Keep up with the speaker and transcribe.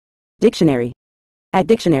Dictionary. At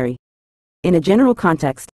dictionary. In a general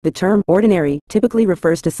context, the term ordinary typically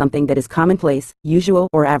refers to something that is commonplace, usual,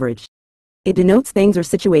 or average. It denotes things or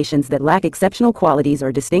situations that lack exceptional qualities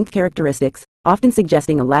or distinct characteristics, often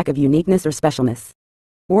suggesting a lack of uniqueness or specialness.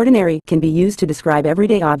 Ordinary can be used to describe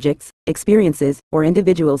everyday objects, experiences, or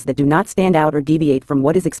individuals that do not stand out or deviate from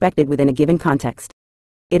what is expected within a given context.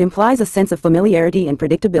 It implies a sense of familiarity and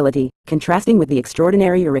predictability, contrasting with the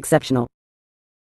extraordinary or exceptional.